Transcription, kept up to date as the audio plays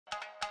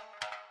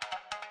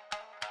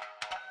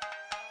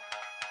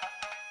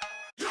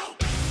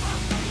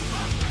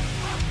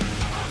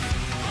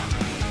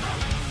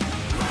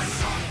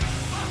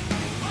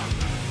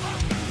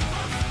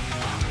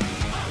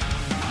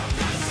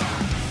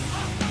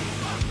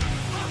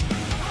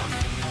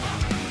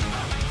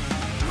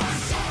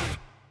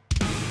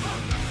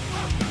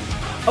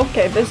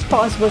Okay, this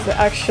pause was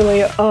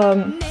actually Ooh.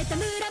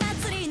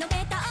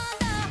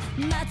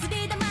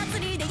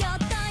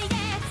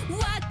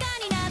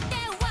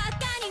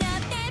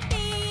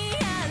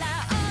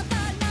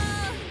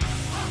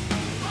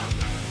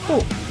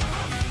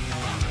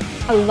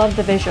 I love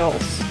the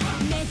visuals.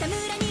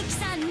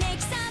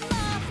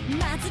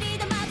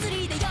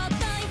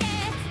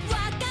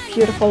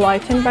 Beautiful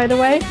lighting, by the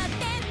way.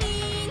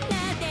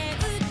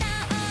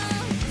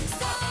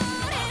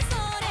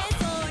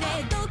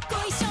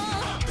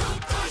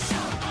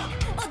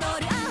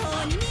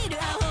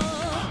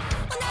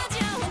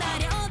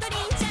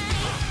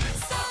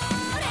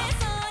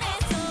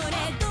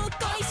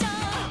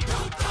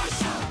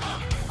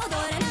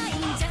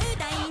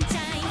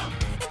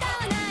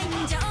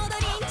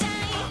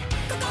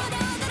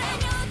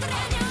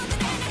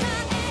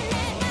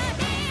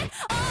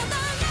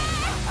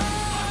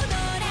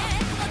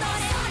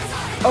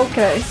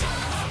 Okay.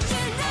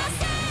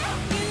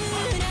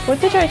 What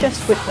did I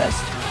just witness?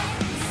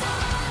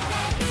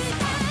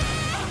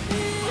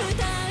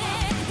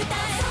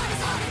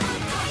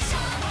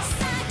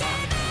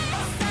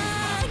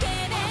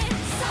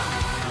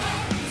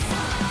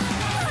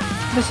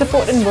 The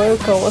support and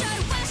vocals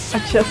are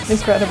just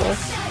incredible.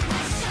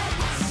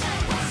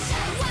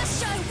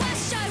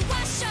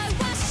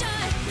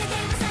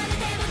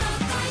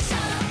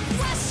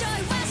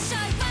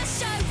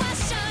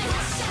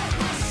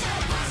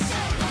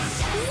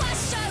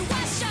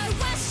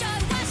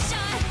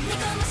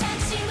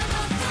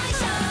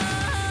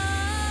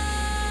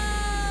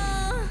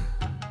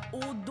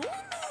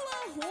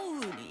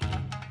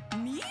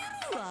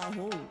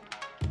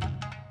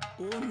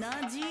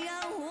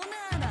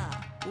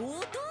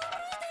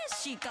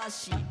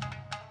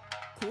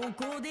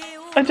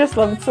 I just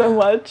love it so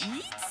much.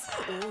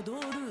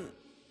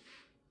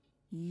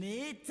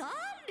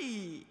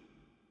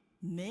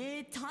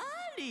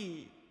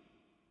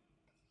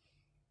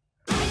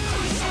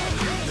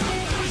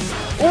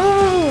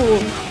 Ooh,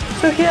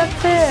 so he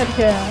appeared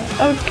here.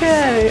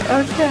 Okay,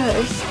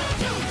 okay.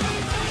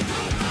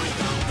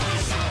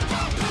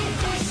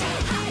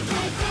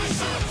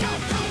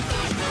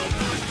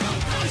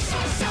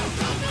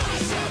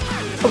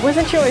 I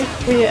wasn't sure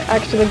if we were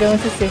actually going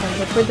to see him,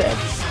 but we did.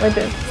 We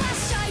did.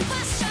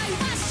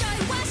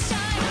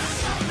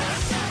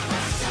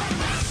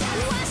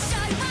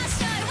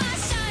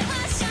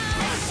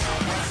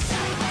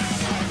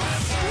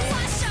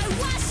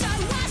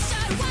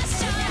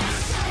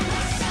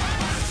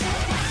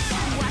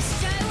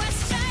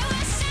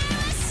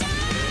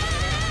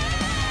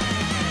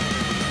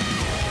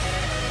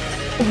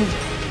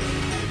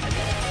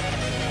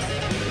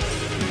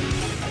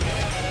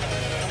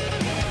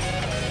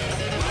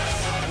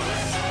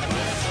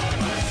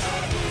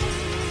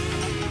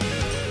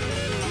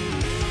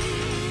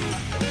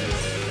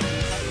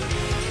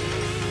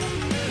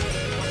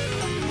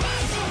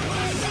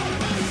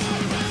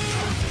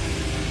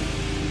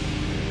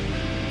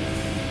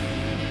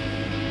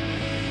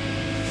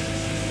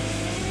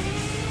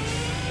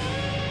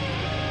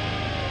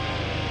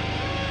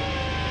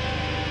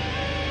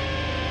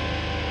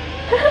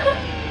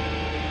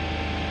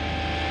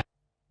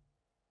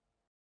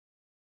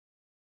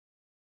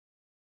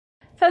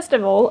 First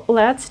of all,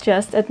 let's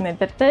just admit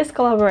that this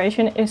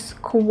collaboration is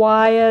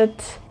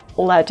quite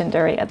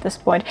legendary at this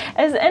point,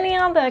 as any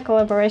other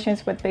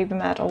collaborations with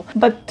BABYMETAL.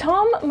 But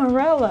Tom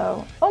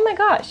Morello, oh my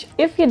gosh,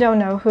 if you don't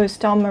know who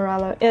Tom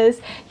Morello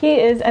is, he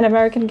is an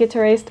American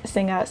guitarist,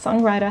 singer,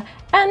 songwriter,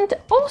 and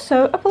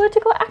also a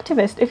political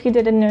activist, if you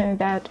didn't know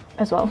that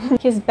as well.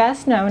 He's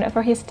best known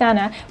for his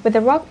tenure with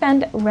the rock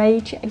band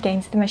Rage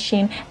Against the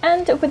Machine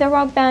and with the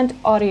rock band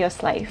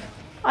Audioslave.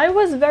 I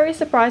was very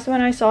surprised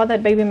when I saw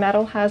that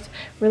BABYMETAL has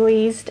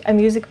released a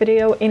music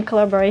video in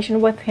collaboration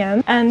with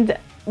him, and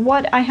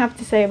what I have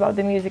to say about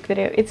the music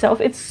video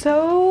itself, it's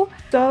so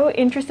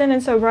interesting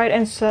and so bright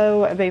and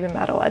so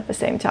BABYMETAL at the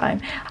same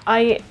time.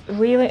 I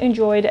really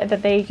enjoyed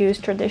that they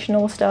used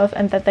traditional stuff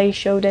and that they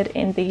showed it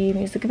in the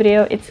music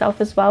video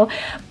itself as well.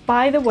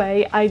 By the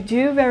way, I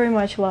do very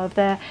much love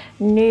the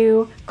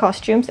new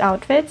costumes,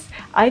 outfits.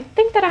 I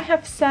think that I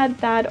have said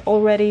that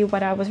already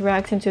when I was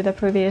reacting to the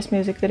previous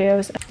music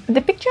videos.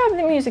 The picture of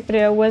the music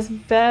video was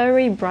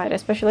very bright,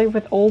 especially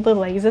with all the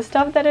laser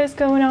stuff that is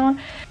going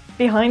on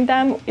behind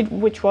them,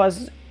 which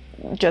was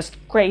just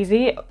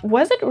crazy.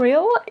 Was it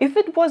real? If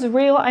it was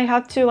real,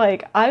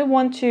 I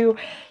want to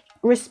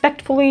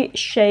respectfully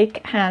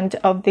shake hand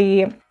of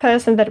the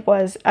person that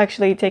was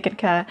actually taking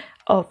care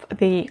of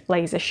the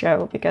laser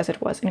show, because it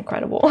was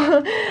incredible.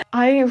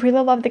 I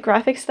really love the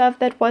graphic stuff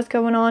that was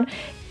going on.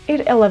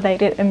 It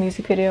elevated a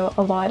music video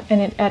a lot, and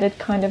it added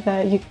kind of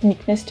a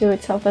uniqueness to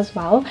itself as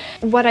well.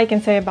 What I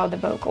can say about the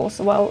vocals?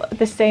 Well,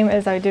 the same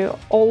as I do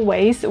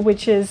always,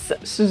 which is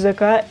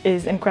Suzuka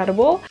is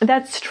incredible.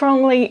 That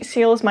strongly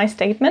seals my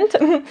statement.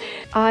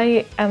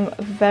 I am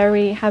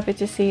very happy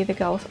to see the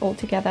girls all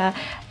together,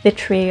 the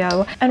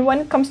trio. And when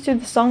it comes to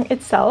the song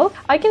itself,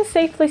 I can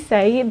safely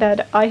say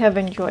that I have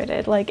enjoyed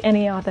it like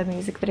any other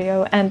music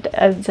video and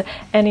as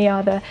any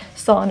other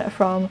song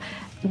from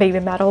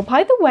BABYMETAL.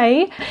 By the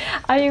way,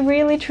 I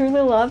really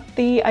truly love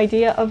the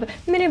idea of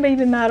mini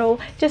BABYMETAL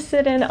just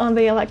sitting on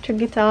the electric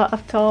guitar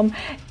of Tom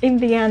in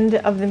the end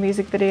of the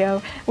music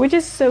video, which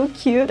is so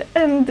cute,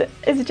 and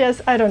it's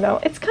just, I don't know,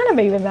 it's kind of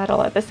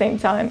BABYMETAL at the same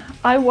time.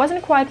 I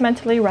wasn't quite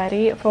mentally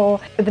ready for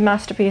the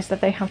masterpiece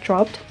that they have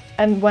dropped,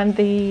 and when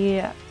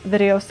the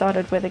video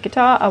started with the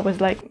guitar, I was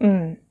like,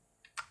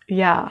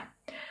 yeah,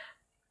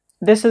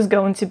 this is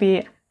going to be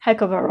a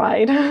heck of a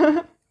ride.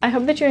 I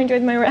hope that you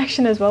enjoyed my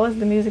reaction as well as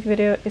the music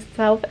video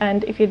itself,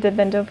 and if you did,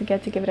 then don't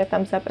forget to give it a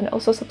thumbs up and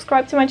also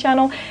subscribe to my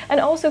channel,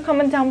 and also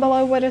comment down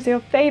below what is your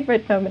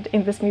favorite moment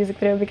in this music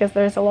video, because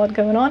there's a lot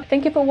going on.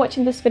 Thank you for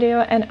watching this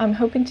video, and I'm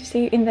hoping to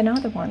see you in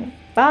another one.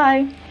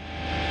 Bye!